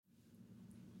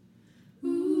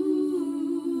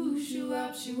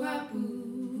shoo-wop,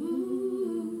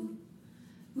 ooh,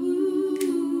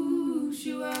 ooh,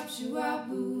 shoo-wop, shoo-wop,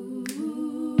 ooh,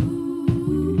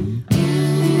 ooh,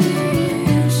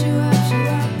 shoo-wop,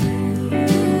 shoo-wop,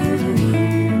 ooh.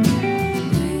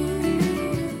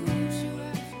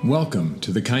 Welcome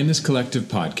to the Kindness Collective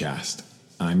podcast.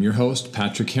 I'm your host,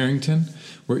 Patrick Harrington,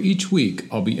 where each week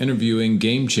I'll be interviewing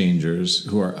game changers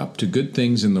who are up to good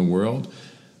things in the world,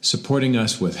 supporting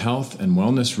us with health and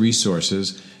wellness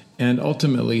resources, and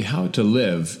ultimately how to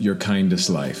live your kindest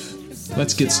life.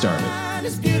 Let's get started.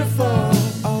 It's beautiful.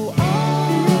 Oh, oh,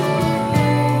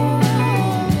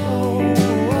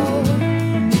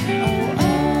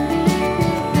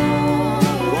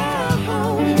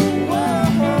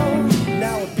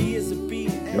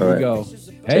 There we go.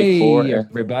 Hey,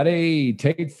 everybody,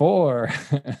 take 4.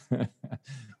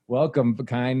 Welcome,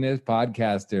 Kindness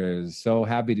Podcasters. So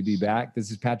happy to be back. This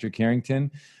is Patrick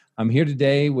Harrington. I'm here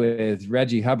today with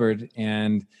Reggie Hubbard,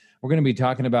 and we're going to be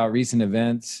talking about recent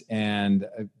events. And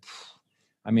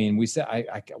I mean, we said,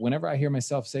 whenever I hear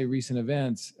myself say recent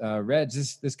events, Reg,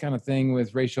 this kind of thing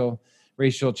with racial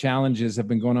challenges have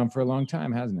been going on for a long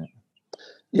time, hasn't it?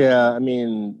 Yeah, I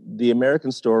mean, the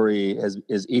American story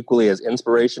is equally as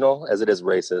inspirational as it is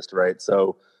racist, right?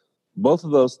 So both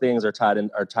of those things are tied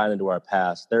into our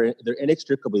past. They're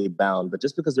inextricably bound, but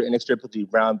just because they're inextricably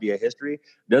bound via history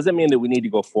doesn't mean that we need to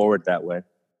go forward that way.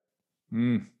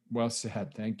 Well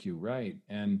said. Thank you. Right.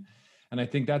 And I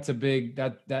think that's a big,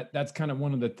 that's kind of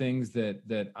one of the things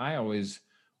that I always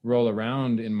roll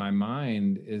around in my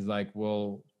mind is like,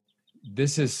 well,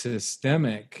 this is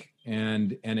systemic.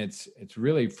 And it's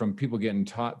really from people getting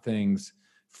taught things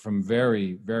from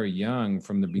very, very young,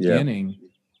 from the beginning. Yeah.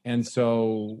 And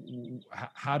so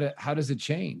how does it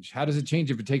change? How does it change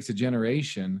if it takes a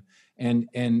generation? And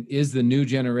is the new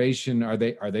generation, are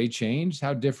they changed?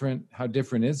 How different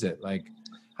is it? Like,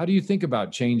 how do you think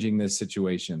about changing this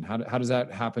situation? How does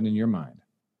that happen in your mind?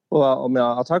 Well, I mean,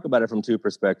 I'll talk about it from two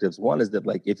perspectives. One is that,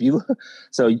 like,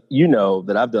 so you know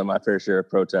that I've done my fair share of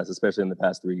protests, especially in the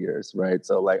past 3 years, right?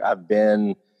 So, like, I've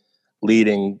been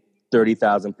leading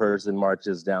 30,000 person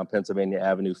marches down Pennsylvania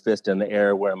Avenue, fist in the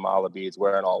air, wearing mala beads,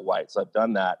 wearing all white. So I've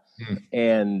done that.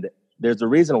 And there's a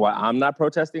reason why I'm not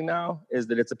protesting now is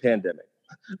that it's a pandemic.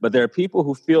 But there are people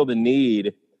who feel the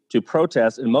need to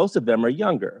protest, and most of them are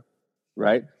younger,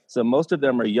 right? So most of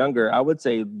them are younger. I would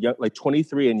say like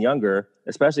 23 and younger,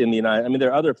 especially in the United. I mean, there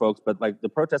are other folks, but like the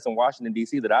protests in Washington,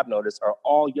 D.C. that I've noticed are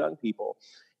all young people.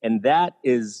 And that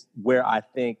is where I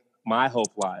think my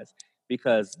hope lies,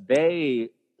 because they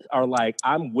are like,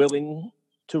 I'm willing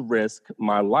to risk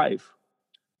my life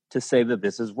to say that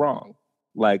this is wrong.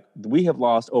 Like, we have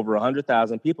lost over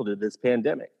 100,000 people to this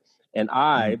pandemic. And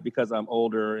I, because I'm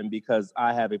older and because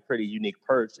I have a pretty unique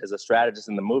perch as a strategist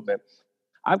in the movement,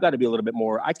 I've got to be a little bit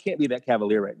more, I can't be that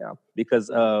cavalier right now because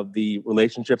of the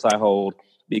relationships I hold,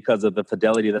 because of the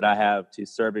fidelity that I have to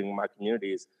serving my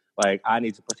communities. Like, I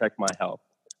need to protect my health.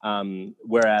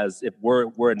 Whereas if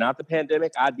we're not the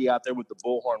pandemic, I'd be out there with the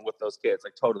bullhorn with those kids.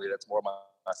 Like, totally, that's more my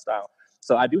style.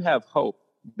 So I do have hope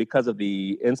because of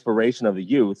the inspiration of the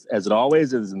youth, as it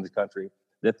always is in this country,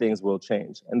 that things will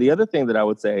change. And the other thing that I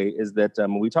would say is that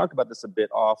we talked about this a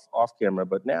bit off camera,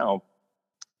 but now,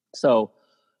 so,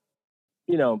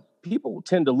 you know, people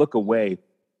tend to look away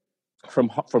from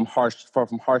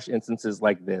harsh instances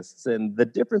like this. And the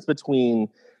difference between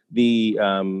the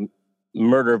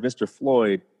murder of Mr.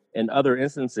 Floyd and other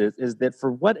instances is that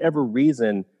for whatever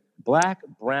reason, Black,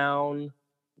 brown,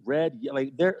 red,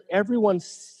 like everyone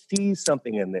sees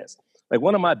something in this. Like,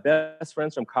 one of my best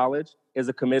friends from college is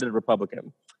a committed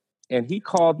Republican. And he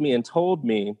called me and told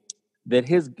me that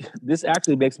this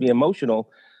actually makes me emotional.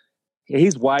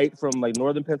 He's white from like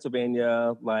northern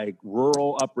Pennsylvania, like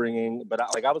rural upbringing, but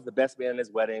I was the best man in his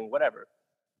wedding, whatever.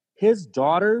 His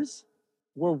daughters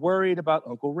were worried about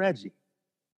Uncle Reggie.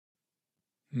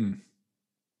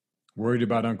 Worried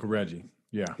about Uncle Reggie.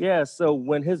 Yeah. Yeah. So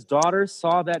when his daughters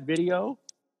saw that video,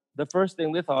 the first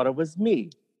thing they thought of was me.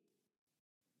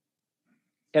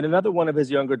 And another one of his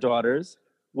younger daughters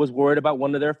was worried about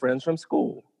one of their friends from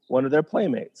school, one of their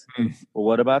playmates. Well,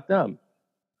 what about them?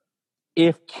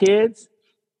 If kids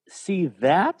see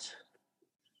that,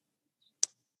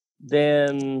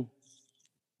 then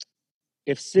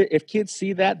if kids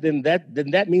see that, then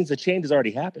that means the change has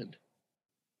already happened.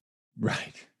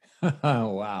 Right.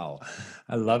 Wow.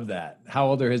 I love that. How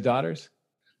old are his daughters?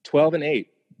 12 and 8.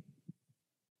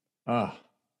 Oh,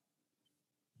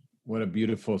 what a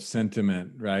beautiful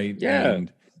sentiment, right? Yeah.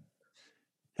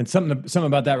 And something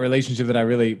about that relationship that I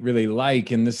really, really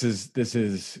like. And this is,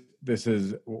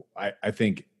 I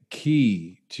think,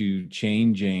 key to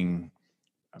changing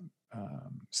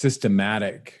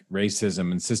systematic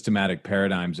racism and systematic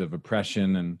paradigms of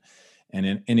oppression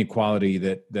and inequality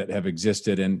that have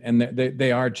existed, and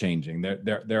they are changing.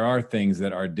 There are things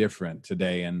that are different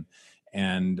today, and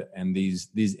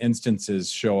these instances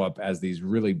show up as these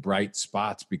really bright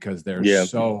spots because they're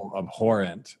so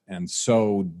abhorrent and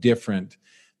so different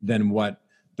than what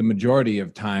the majority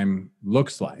of time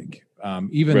looks like.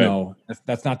 Even though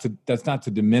that's not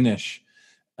to diminish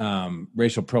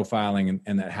racial profiling,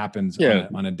 and that happens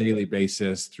on a daily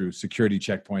basis through security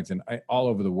checkpoints and all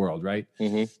over the world, right?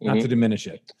 Not to diminish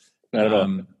it, not at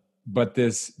all. But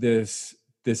this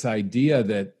idea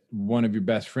that one of your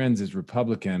best friends is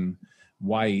Republican,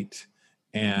 white,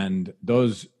 and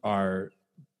those are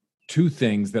two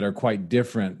things that are quite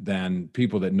different than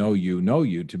people that know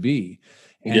you to be.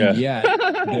 And yet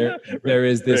there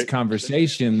is this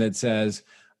conversation that says,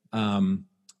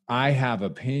 I have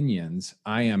opinions.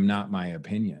 I am not my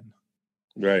opinion.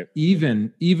 Right.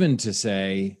 Even to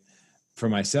say for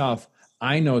myself,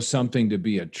 I know something to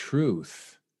be a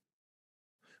truth,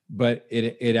 but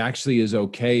it actually is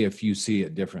okay if you see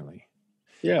it differently.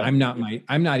 Yeah. I'm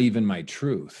not even my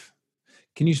truth.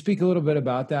 Can you speak a little bit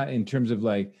about that in terms of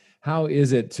like, how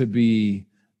is it to be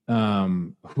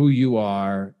who you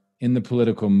are in the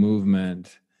political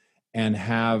movement and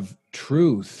have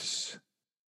truths,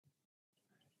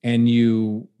 and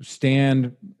you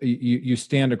stand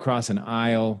across an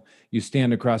aisle, you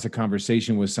stand across a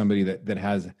conversation with somebody that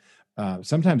has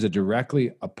sometimes a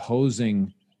directly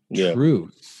opposing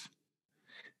truth.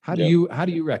 How do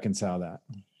you reconcile that?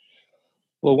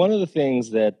 Well, one of the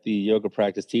things that the yoga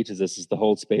practice teaches us is to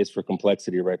hold space for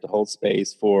complexity, right? To hold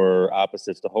space for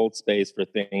opposites, to hold space for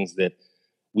things that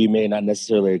we may not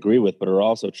necessarily agree with, but are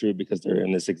also true because they're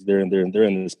in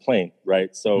this plane,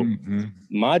 right? So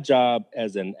my job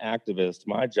as an activist,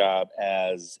 my job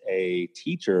as a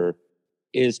teacher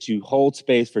is to hold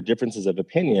space for differences of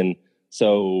opinion.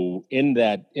 So in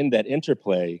that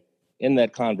interplay, in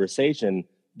that conversation,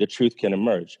 the truth can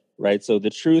emerge, right? So the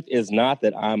truth is not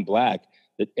that I'm Black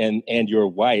and you're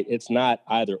white. It's not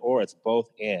either or, it's both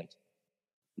and,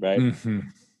 right?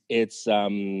 It's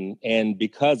and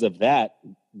because of that,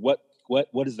 what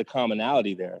is the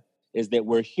commonality there is that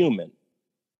we're human.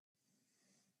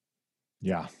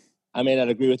 Yeah. I may not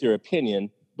agree with your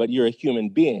opinion, but you're a human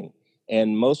being.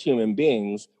 And most human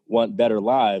beings want better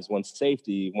lives, want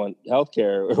safety, want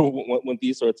healthcare, want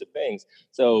these sorts of things.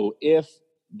 So if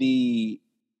the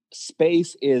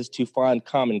space is to find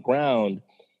common ground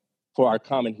for our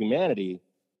common humanity,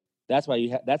 that's why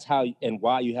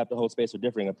why you have to hold space for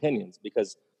differing opinions,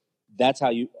 because that's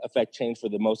how you affect change for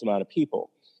the most amount of people.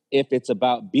 If it's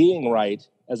about being right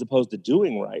as opposed to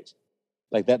doing right,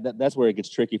 like that's where it gets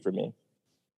tricky for me.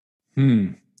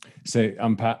 Say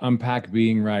unpack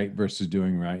being right versus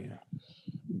doing right.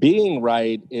 Being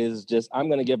right is just, I'm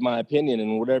going to give my opinion,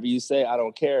 and whatever you say, I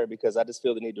don't care because I just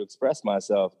feel the need to express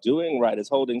myself. Doing right is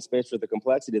holding space for the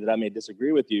complexity that I may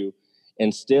disagree with you,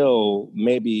 and still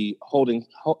maybe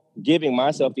giving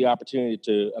myself the opportunity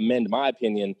to amend my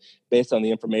opinion based on the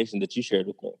information that you shared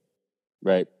with me,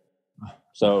 right?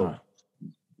 So,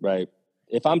 right.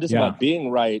 If I'm just about being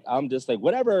right, I'm just like,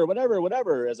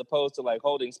 whatever, as opposed to like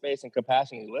holding space and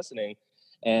compassionately listening.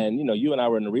 And, you and I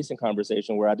were in a recent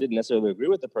conversation where I didn't necessarily agree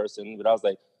with the person, but I was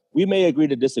like, we may agree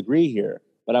to disagree here,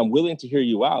 but I'm willing to hear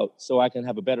you out so I can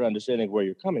have a better understanding of where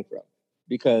you're coming from.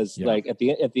 Because like at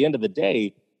the end of the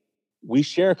day, we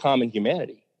share common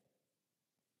humanity.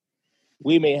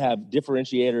 We may have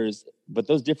differentiators, but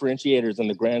those differentiators on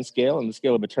the grand scale and the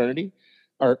scale of eternity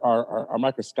are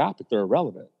microscopic. They're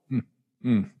irrelevant.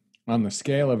 On the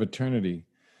scale of eternity,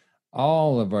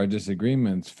 all of our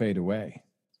disagreements fade away.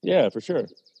 Yeah, for sure.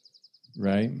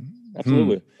 Right?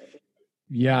 Absolutely.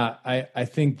 Yeah, I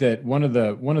think that one of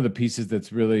the pieces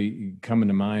that's really coming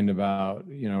to mind about,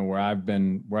 where I've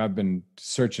been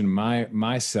searching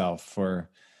myself for,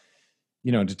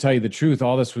 to tell you the truth,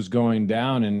 all this was going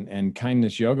down, and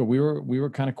kindness yoga, we were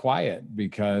kind of quiet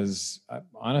because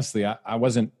honestly, I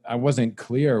wasn't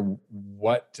clear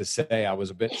what to say. I was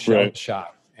a bit shell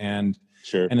shocked, and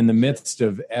in the midst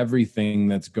of everything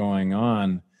that's going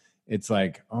on, it's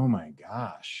like, oh my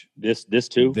gosh, this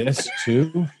too,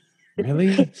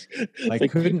 really?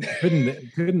 Like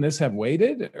couldn't this have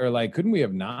waited, or like couldn't we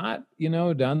have not,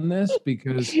 done this,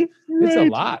 because it's a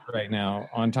lot right now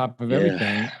on top of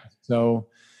everything. So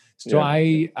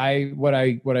I what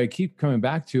I keep coming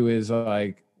back to is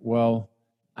like, well,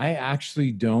 I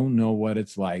actually don't know what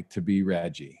it's like to be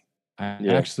Reggie. I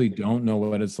actually don't know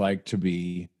what it's like to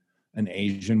be an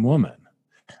Asian woman.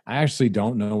 I actually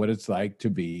don't know what it's like to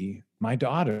be my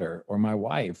daughter or my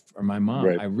wife or my mom.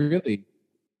 Right.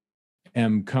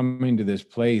 am coming to this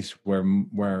place where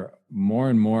more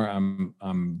and more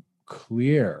I'm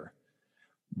clear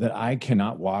that I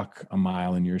cannot walk a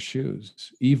mile in your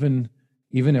shoes, even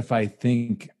if I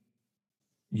think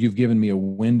you've given me a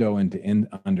window into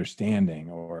understanding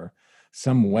or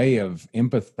some way of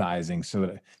empathizing, so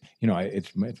that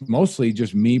it's mostly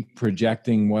just me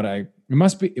projecting what it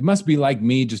must be like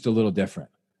me, just a little different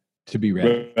to be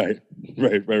ready.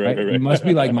 Right. It must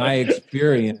be like my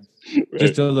experience,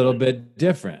 just a little bit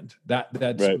different.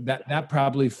 That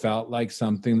probably felt like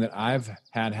something that I've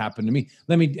had happen to me.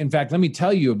 Let me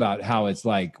tell you about how it's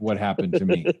like what happened to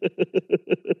me.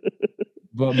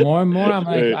 But more and more, I'm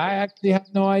like, I actually have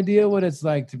no idea what it's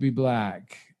like to be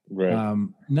Black. Right.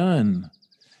 None.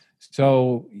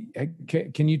 So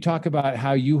can you talk about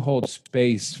how you hold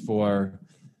space for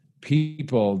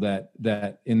people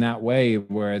that in that way,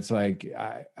 where it's like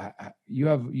you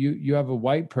have a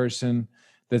white person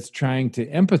that's trying to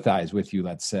empathize with you,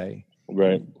 let's say,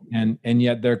 right, and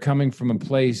yet they're coming from a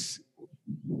place,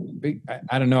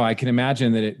 I don't know, I can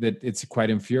imagine that it's quite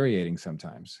infuriating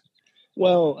sometimes.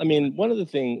 Well, I mean, one of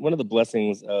the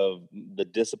blessings of the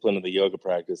discipline of the yoga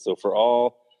practice. So for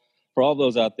all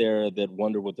those out there that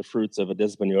wonder what the fruits of a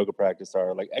disciplined yoga practice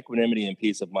are, like equanimity and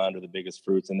peace of mind are the biggest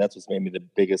fruits, and that's what's made me the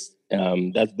biggest.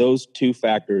 That's those two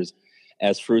factors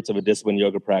as fruits of a disciplined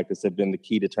yoga practice have been the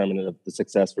key determinant of the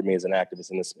success for me as an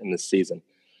activist in this season.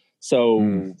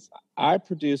 So I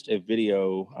produced a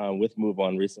video with Move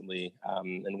On recently,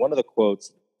 and one of the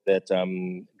quotes that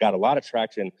got a lot of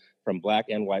traction from Black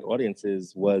and white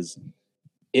audiences was,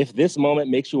 "If this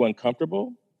moment makes you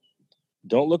uncomfortable,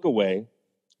 don't look away,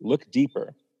 look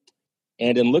deeper.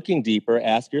 And in looking deeper,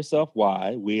 ask yourself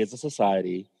why we as a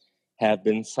society have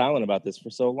been silent about this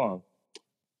for so long."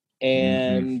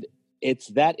 And it's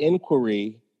that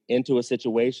inquiry into a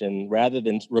situation, rather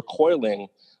than recoiling,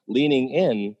 leaning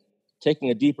in, taking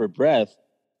a deeper breath,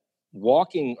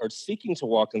 walking or seeking to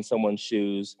walk in someone's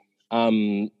shoes.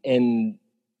 And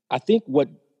I think what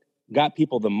got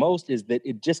people the most is that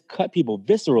it just cut people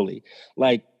viscerally.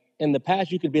 Like in the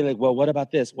past, you could be like, well, what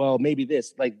about this? Well, maybe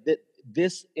this. Like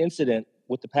this incident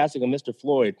with the passing of Mr.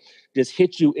 Floyd just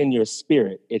hit you in your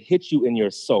spirit. It hits you in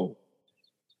your soul.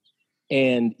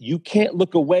 And you can't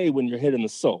look away when you're hit in the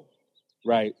soul,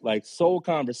 right? Like soul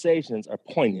conversations are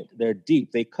poignant. They're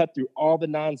deep. They cut through all the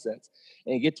nonsense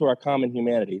and get to our common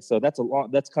humanity. So that's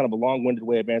kind of a long-winded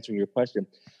way of answering your question.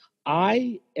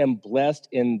 I am blessed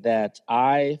in that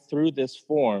through this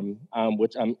form,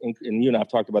 which and you and I have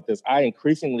talked about this, I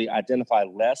increasingly identify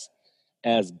less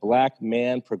as Black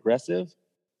man progressive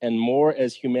and more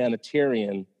as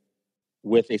humanitarian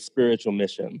with a spiritual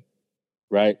mission,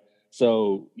 right?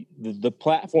 So the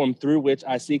platform through which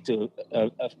I seek to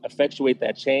effectuate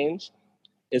that change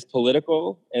is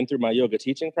political and through my yoga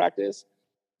teaching practice,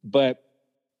 but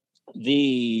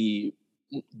the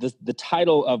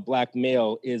title of Black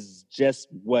male is just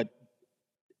the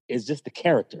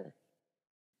character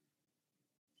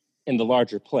in the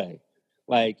larger play.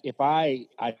 Like if I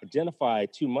identify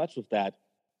too much with that,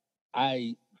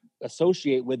 I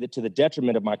associate with it to the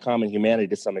detriment of my common humanity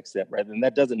to some extent, right? And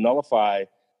that doesn't nullify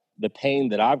the pain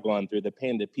that I've gone through, the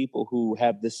pain that people who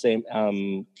have this same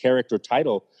character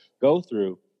title go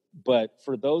through. But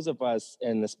for those of us,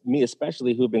 and me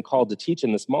especially, who've been called to teach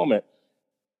in this moment,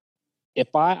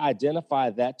 if I identify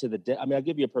that to I'll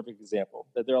give you a perfect example.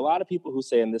 That there are a lot of people who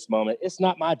say in this moment, it's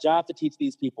not my job to teach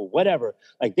these people, whatever.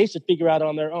 Like they should figure out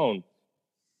on their own.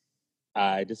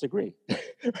 I disagree,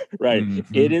 right?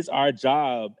 Mm-hmm. It is our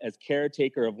job as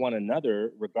caretaker of one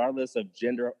another, regardless of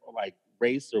gender, like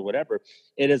race or whatever.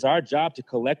 It is our job to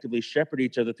collectively shepherd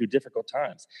each other through difficult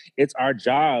times. It's our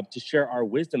job to share our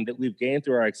wisdom that we've gained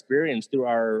through our experience, through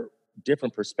our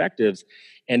different perspectives,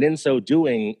 and in so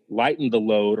doing, lighten the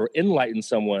load or enlighten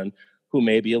someone who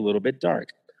may be a little bit dark.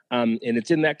 And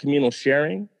it's in that communal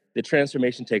sharing that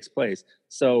transformation takes place.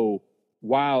 So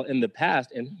while in the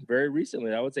past, and very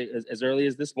recently, I would say as early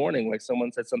as this morning, like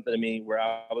someone said something to me where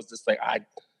I was just like,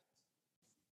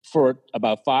 for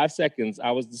about 5 seconds,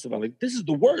 I was just about like, this is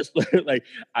the worst. Like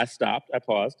I stopped, I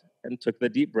paused and took the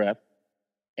deep breath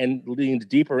and leaned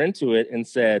deeper into it and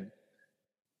said,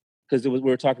 because we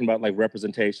were talking about like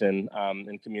representation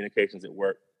and communications at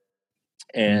work,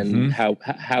 and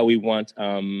how we want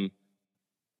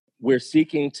we're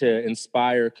seeking to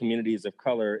inspire communities of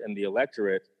color in the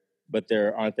electorate, but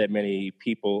there aren't that many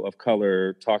people of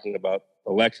color talking about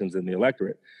elections in the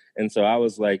electorate. And so I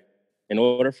was like, in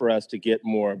order for us to get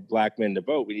more Black men to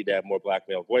vote, we need to have more Black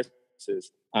male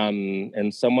voices.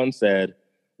 And someone said,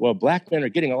 well, black men are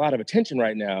getting a lot of attention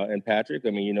right now. And Patrick,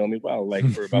 I mean, you know me well, like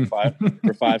for about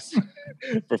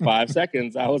for 5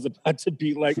 seconds, I was about to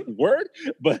be like, word,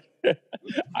 but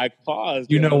I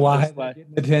paused. You and know was why just they're like,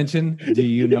 getting attention? Do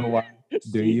you know why?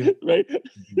 Do you? Right.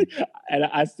 And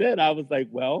I was like,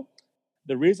 well,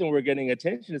 the reason we're getting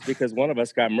attention is because one of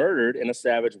us got murdered in a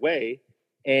savage way.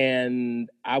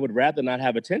 And I would rather not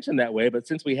have attention that way. But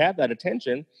since we have that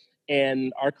attention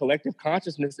and our collective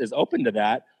consciousness is open to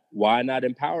that, why not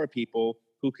empower people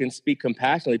who can speak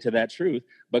compassionately to that truth,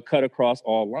 but cut across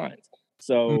all lines?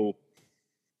 So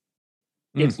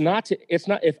it's not,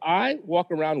 if I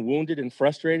walk around wounded and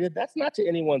frustrated, that's not to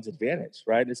anyone's advantage,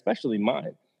 right? Especially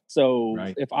mine. So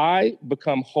Right. if I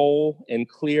become whole and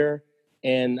clear,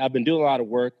 and I've been doing a lot of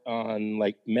work on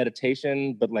like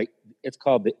meditation, but like it's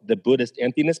called the Buddhist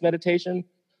emptiness meditation.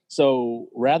 So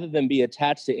rather than be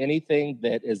attached to anything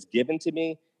that is given to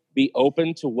me, be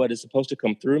open to what is supposed to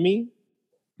come through me.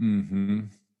 Mm-hmm.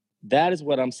 That is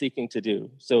what I'm seeking to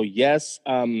do. So yes,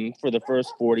 for the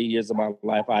first 40 years of my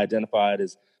life, I identified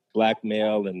as Black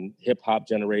male and hip hop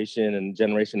generation and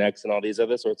Generation X and all these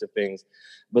other sorts of things.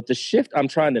 But the shift I'm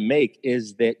trying to make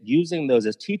is that using those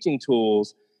as teaching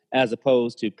tools as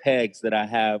opposed to pegs that I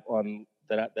have on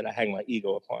that I hang my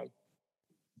ego upon.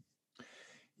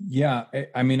 Yeah,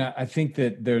 I mean, I think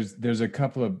that there's a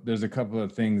couple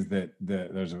of things that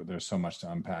there's so much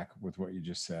to unpack with what you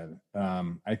just said.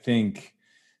 I think,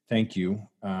 thank you,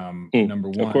 number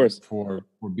one, of course, for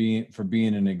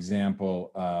being an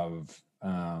example of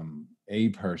a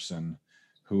person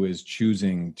who is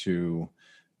choosing to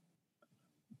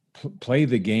play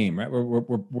the game. Right,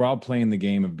 we're all playing the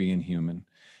game of being human.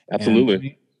 Absolutely.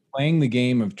 And playing the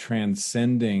game of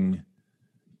transcending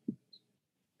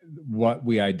what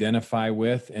we identify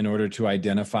with in order to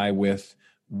identify with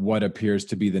what appears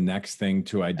to be the next thing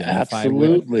to identify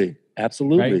with.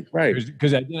 Absolutely. Right.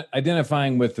 Because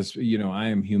identifying with this, you know, I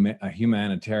am a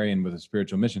humanitarian with a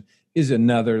spiritual mission is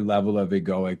another level of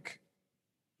egoic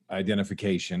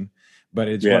identification. But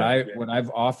it's what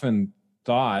I've often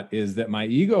thought is that my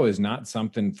ego is not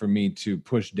something for me to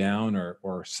push down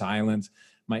or silence.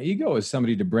 My ego is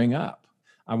somebody to bring up.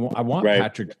 I want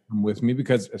Patrick to come with me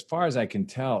because as far as I can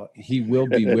tell, he will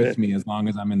be with me as long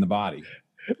as I'm in the body.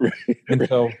 Right. And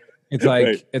so it's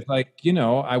like, you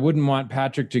know, I wouldn't want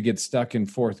Patrick to get stuck in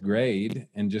 4th grade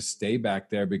and just stay back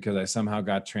there because I somehow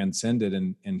got transcended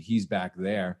and he's back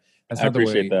there. That's I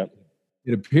appreciate that.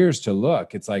 It appears to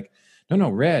look. It's like, no,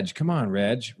 Reg, come on,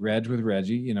 Reg with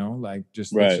Reggie, you know, like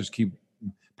let's just keep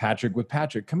Patrick with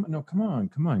Patrick. Come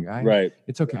on, guy. Right.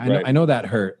 It's okay. I know that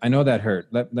hurt.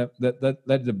 Let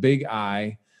the big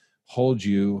I hold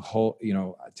you, you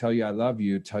know, tell you I love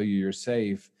you, tell you you're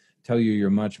safe, tell you you're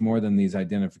much more than these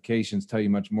identifications, tell you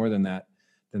much more than that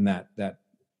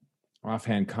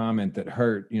offhand comment that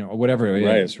hurt, you know, or whatever it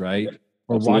is, right?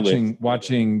 Or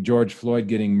watching George Floyd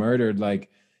getting murdered,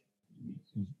 like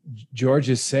George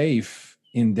is safe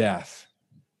in death.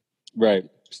 Right.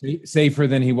 Safer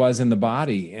than he was in the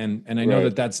body. And I know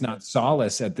that that's not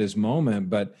solace at this moment,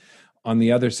 but on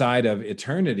the other side of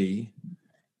eternity,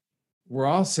 we're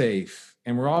all safe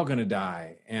and we're all going to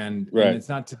die. And it's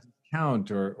not to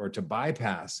count or to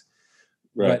bypass.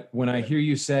 Right. But when I hear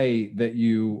you say that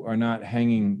you are not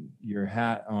hanging your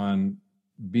hat on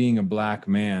being a Black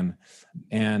man,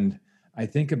 and I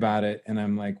think about it and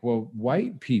I'm like, well,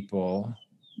 white people,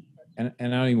 and I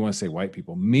don't even want to say white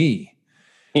people, me,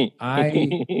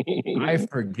 I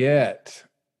forget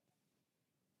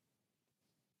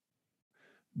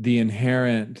the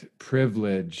inherent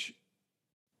privilege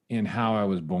in how I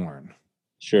was born.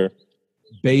 Sure.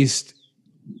 Based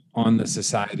on the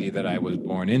society that I was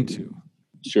born into.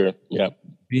 Sure. Yeah.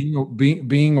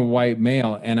 Being a white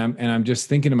male, and I'm just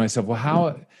thinking to myself, well,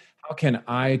 how can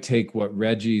I take what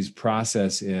Reggie's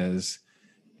process is,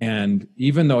 and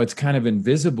even though it's kind of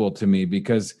invisible to me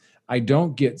because I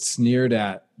don't get sneered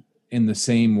at in the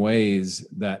same ways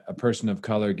that a person of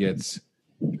color gets,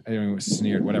 I don't know,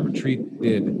 sneered, whatever,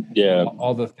 treated,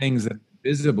 all the things that are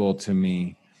visible to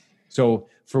me. So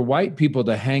for white people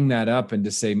to hang that up and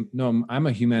to say, no, I'm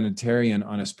a humanitarian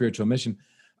on a spiritual mission,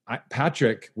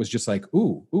 Patrick was just like,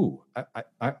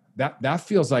 that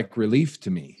feels like relief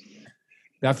to me.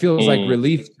 That feels like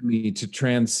relief to me to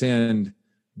transcend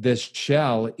this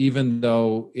shell, even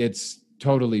though it's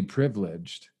totally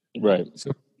privileged. Right.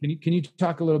 So can you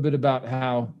talk a little bit about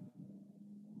how,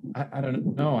 I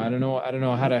don't know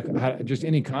how to just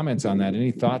any comments on that,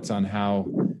 any thoughts on how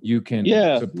you can.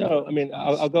 No, I mean,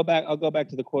 I'll go back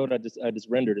to the quote I just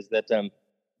rendered, is that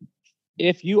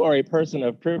if you are a person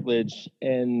of privilege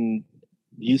and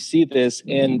you see this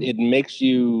and it makes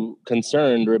you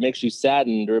concerned, or it makes you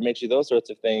saddened, or it makes you those sorts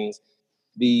of things,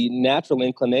 the natural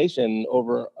inclination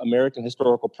over American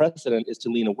historical precedent is to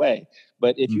lean away.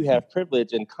 But if you have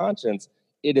privilege and conscience,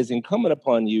 it is incumbent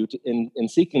upon you to, in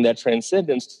seeking that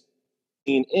transcendence,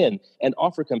 lean in and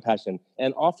offer compassion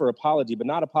and offer apology, but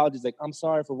not apologies like, I'm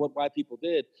sorry for what white people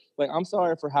did. Like, I'm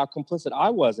sorry for how complicit I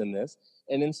was in this.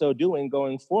 And in so doing,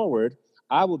 going forward,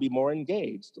 I will be more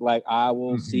engaged. Like, I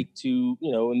will seek to,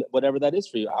 whatever that is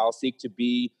for you, I'll seek to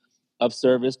be of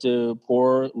service to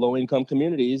poor, low-income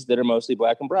communities that are mostly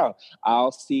Black and brown.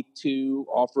 I'll seek to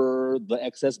offer the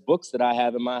excess books that I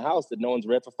have in my house that no one's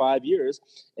read for 5 years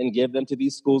and give them to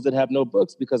these schools that have no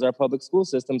books, because our public school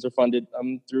systems are funded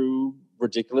through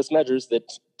ridiculous measures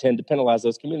that tend to penalize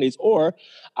those communities. Or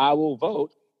I will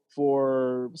vote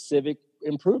for civic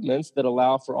improvements that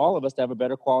allow for all of us to have a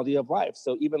better quality of life.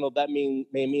 So even though that may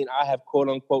mean I have quote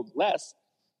unquote less,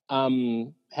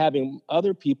 having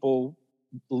other people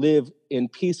live in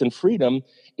peace and freedom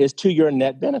is to your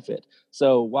net benefit.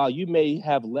 So while you may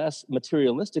have less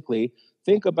materialistically,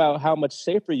 think about how much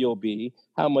safer you'll be,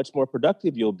 how much more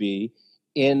productive you'll be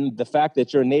in the fact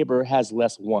that your neighbor has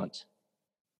less want.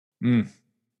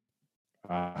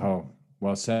 Oh,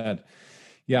 well said.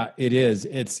 Yeah, it is.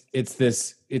 It's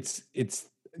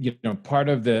part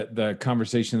of the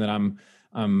conversation that I'm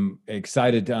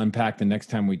excited to unpack the next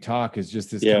time we talk is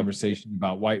just this conversation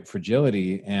about white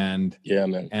fragility and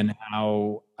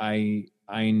how I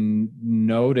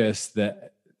notice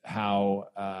that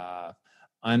how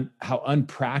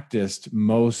unpracticed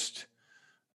most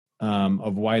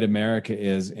of white America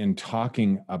is in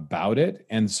talking about it.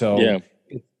 And so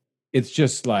it's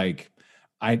just like,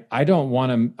 I don't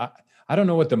want to, I don't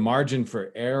know what the margin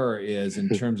for error is in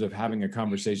terms of having a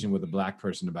conversation with a Black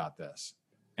person about this.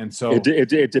 And so it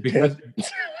depends.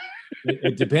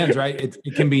 It depends, right?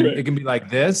 It can be it can be like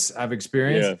this I've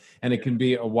experienced, and it can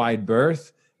be a wide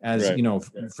berth, as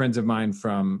friends of mine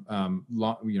from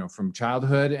from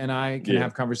childhood, and I can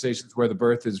have conversations where the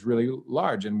berth is really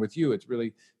large, and with you it's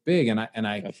really big, and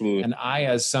I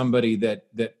as somebody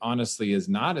that honestly is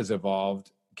not as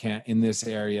evolved in this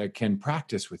area can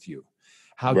practice with you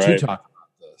how to talk about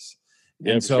this,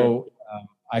 and so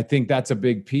I think that's a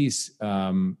big piece.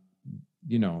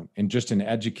 And just in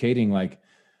educating, like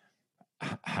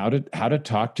how to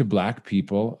talk to Black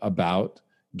people about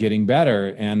getting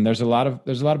better. And there's a lot of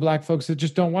Black folks that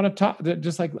just don't want to talk. They're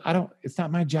just like, it's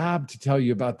not my job to tell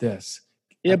you about this.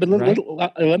 Yeah, but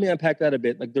let me unpack that a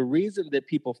bit. Like, the reason that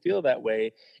people feel that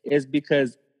way is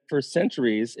because for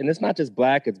centuries, and it's not just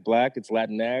Black, it's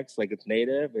Latinx, like it's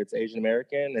Native, it's Asian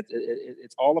American,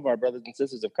 it's all of our brothers and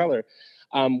sisters of color.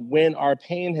 When our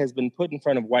pain has been put in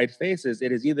front of white faces,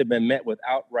 it has either been met with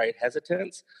outright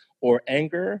hesitance or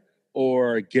anger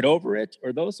or get over it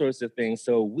or those sorts of things.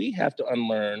 So we have to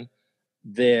unlearn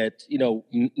that,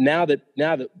 now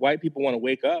that white people want to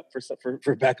wake up,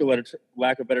 for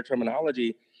lack of better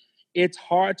terminology, it's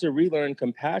hard to relearn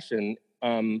compassion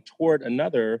toward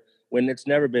another when it's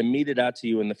never been meted out to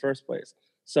you in the first place.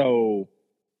 So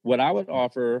what I would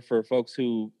offer for folks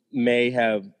who may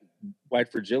have white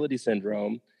fragility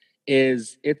syndrome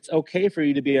is it's okay for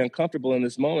you to be uncomfortable in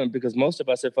this moment, because most of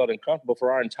us have felt uncomfortable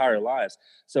for our entire lives.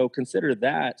 So consider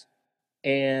that,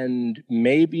 and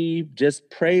maybe just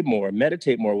pray more,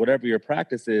 meditate more, whatever your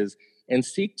practice is, and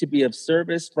seek to be of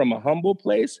service from a humble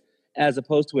place as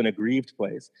opposed to an aggrieved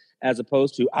place, as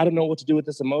opposed to, I don't know what to do with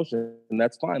this emotion. And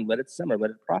that's fine. Let it simmer,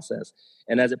 let it process.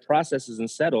 And as it processes and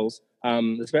settles,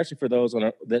 especially for those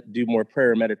that do more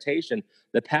prayer or meditation,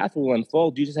 the path will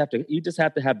unfold. You just have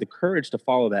to have the courage to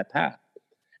follow that path.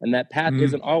 And that path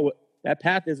isn't always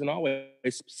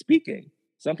speaking.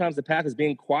 Sometimes the path is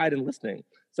being quiet and listening.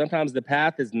 Sometimes the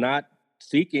path is not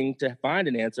seeking to find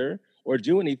an answer or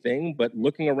do anything, but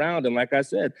looking around. And like I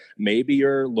said, maybe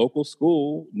your local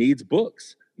school needs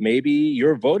books. Maybe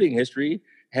your voting history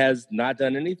has not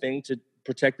done anything to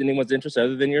protect anyone's interest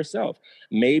other than yourself.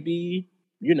 Maybe,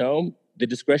 the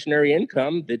discretionary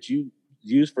income that you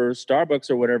use for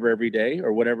Starbucks or whatever every day,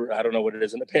 or whatever, I don't know what it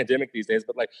is in the pandemic these days,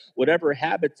 but like whatever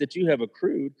habits that you have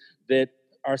accrued that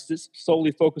are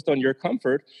solely focused on your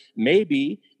comfort,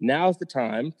 maybe now's the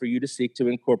time for you to seek to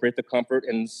incorporate the comfort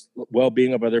and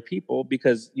well-being of other people,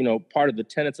 because, part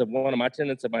of one of my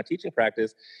tenets of my teaching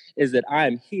practice is that I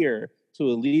am here to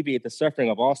alleviate the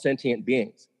suffering of all sentient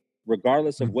beings,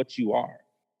 regardless of what you are,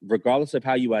 regardless of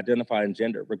how you identify in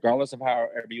gender, regardless of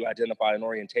however you identify in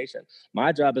orientation.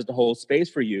 My job is to hold space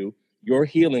for you, your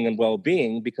healing and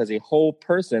well-being, because a whole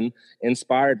person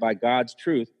inspired by God's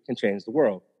truth can change the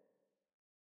world.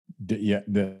 Yeah,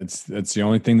 that's the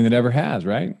only thing that ever has,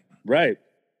 right? Right.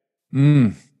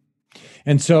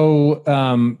 And so,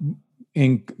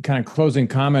 in kind of closing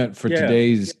comment for Yeah.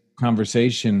 today's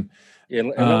conversation, Yeah,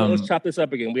 and let's chop this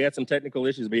up again. We had some technical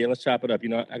issues, but yeah, let's chop it up. You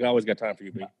know, I always got time for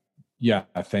you, B. yeah,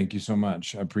 thank you so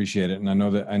much. I appreciate it, and I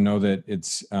know that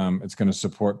it's going to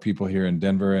support people here in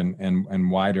Denver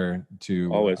and wider to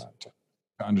Always. to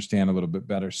understand a little bit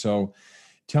better. So,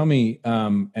 tell me,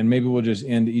 and maybe we'll just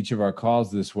end each of our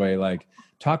calls this way. Like,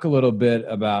 talk a little bit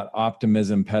about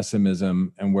optimism,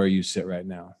 pessimism, and where you sit right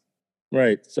now.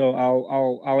 Right. So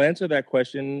I'll answer that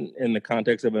question in the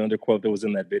context of another quote that was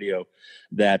in that video.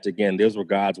 That again, those were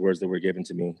God's words that were given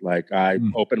to me. Like I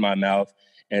opened my mouth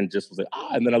and just was like,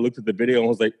 and then I looked at the video and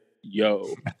was like, yo,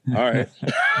 all right.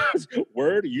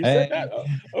 Word, you said that? Oh,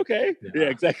 okay. Yeah,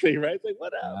 exactly. Right. It's like,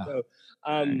 what up?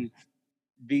 So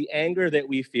the anger that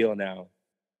we feel now,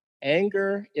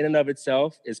 anger in and of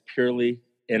itself is purely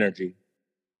energy.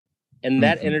 And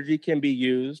that energy can be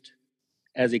used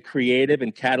as a creative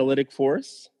and catalytic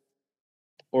force,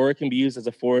 or it can be used as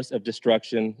a force of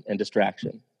destruction and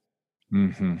distraction.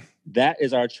 That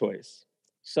is our choice.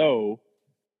 So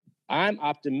I'm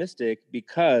optimistic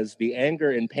because the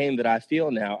anger and pain that I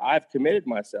feel now, I've committed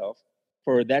myself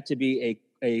for that to be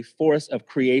a force of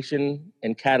creation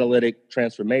and catalytic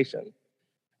transformation,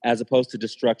 as opposed to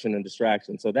destruction and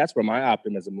distraction. So that's where my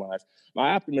optimism lies.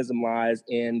 My optimism lies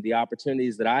in the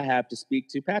opportunities that I have to speak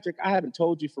to. Patrick, I haven't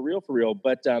told you for real,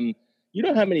 but you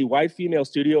know how many white female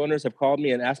studio owners have called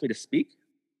me and asked me to speak?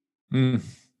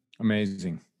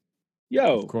 Amazing.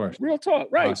 Yo, of course. Real talk,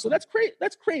 right? Awesome. So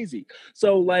that's crazy.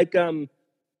 So like,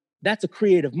 that's a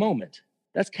creative moment.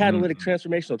 That's catalytic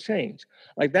transformational change.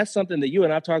 Like that's something that you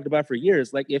and I've talked about for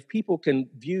years. Like if people can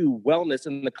view wellness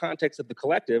in the context of the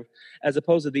collective as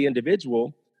opposed to the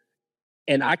individual,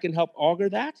 and I can help augur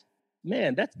that,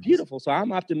 man, that's beautiful. So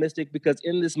I'm optimistic because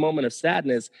in this moment of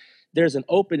sadness, there's an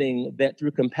opening that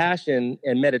through compassion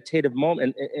and meditative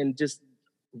moment and just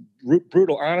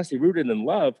brutal honesty rooted in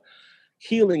love,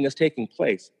 healing is taking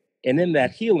place. And in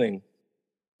that healing,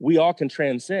 we all can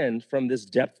transcend from this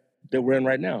depth that we're in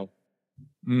right now.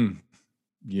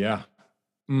 Yeah.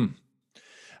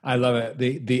 I love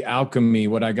it. The alchemy,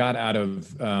 what I got out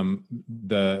of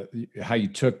how you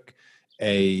took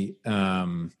a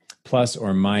plus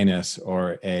or minus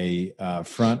or a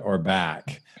front or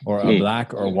back or a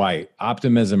black or white,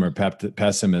 optimism or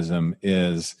pessimism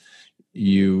is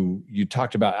you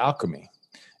talked about alchemy,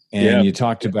 and you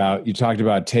talked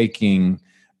about taking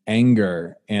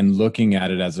anger and looking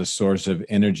at it as a source of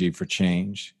energy for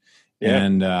change.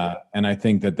 And I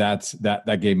think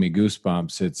that gave me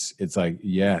goosebumps. It's like,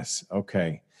 yes.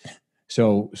 Okay.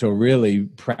 So really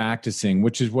practicing,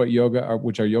 which are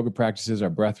yoga practices,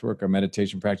 our breath work, our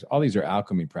meditation practice, all these are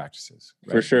alchemy practices.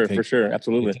 Right? For sure.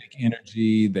 Absolutely. They take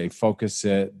energy, they focus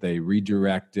it, they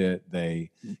redirect it,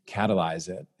 they catalyze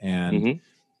it. And,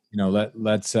 you know,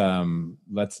 let's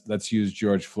use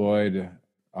George Floyd,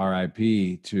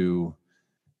 RIP, to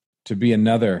be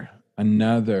another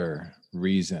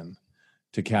reason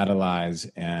to catalyze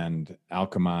and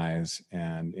alchemize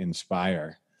and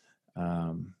inspire.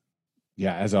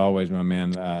 As always, my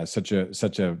man, such an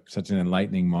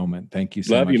enlightening moment. Thank you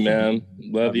so much. Love you, man.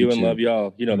 Love you and love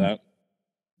y'all. You know that.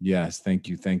 Yes. Thank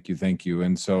you.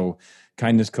 And so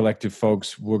Kindness Collective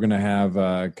folks, we're going to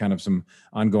have kind of some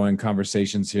ongoing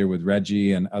conversations here with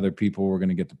Reggie and other people. We're going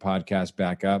to get the podcast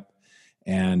back up,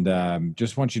 and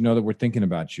just want you to know that we're thinking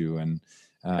about you and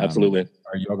absolutely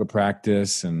our yoga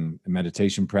practice and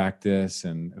meditation practice,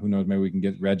 and who knows, maybe we can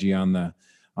get Reggie on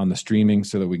the streaming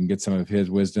so that we can get some of his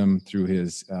wisdom through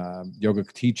his yoga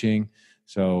teaching.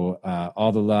 So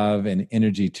all the love and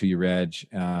energy to you, Reg.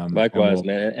 Likewise,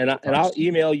 man. And I'll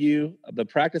email you. The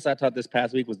practice I taught this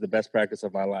past week was the best practice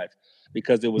of my life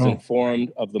because it was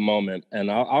informed of the moment.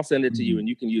 And I'll send it to you, and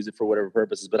you can use it for whatever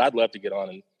purposes. But I'd love to get on.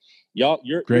 And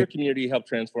your community helped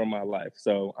transform my life.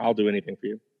 So I'll do anything for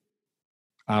you.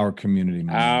 Our community,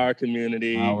 man. Our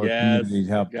community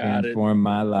helped transform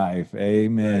my life.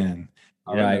 Amen.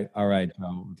 All right.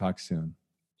 We'll talk soon.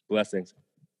 Blessings.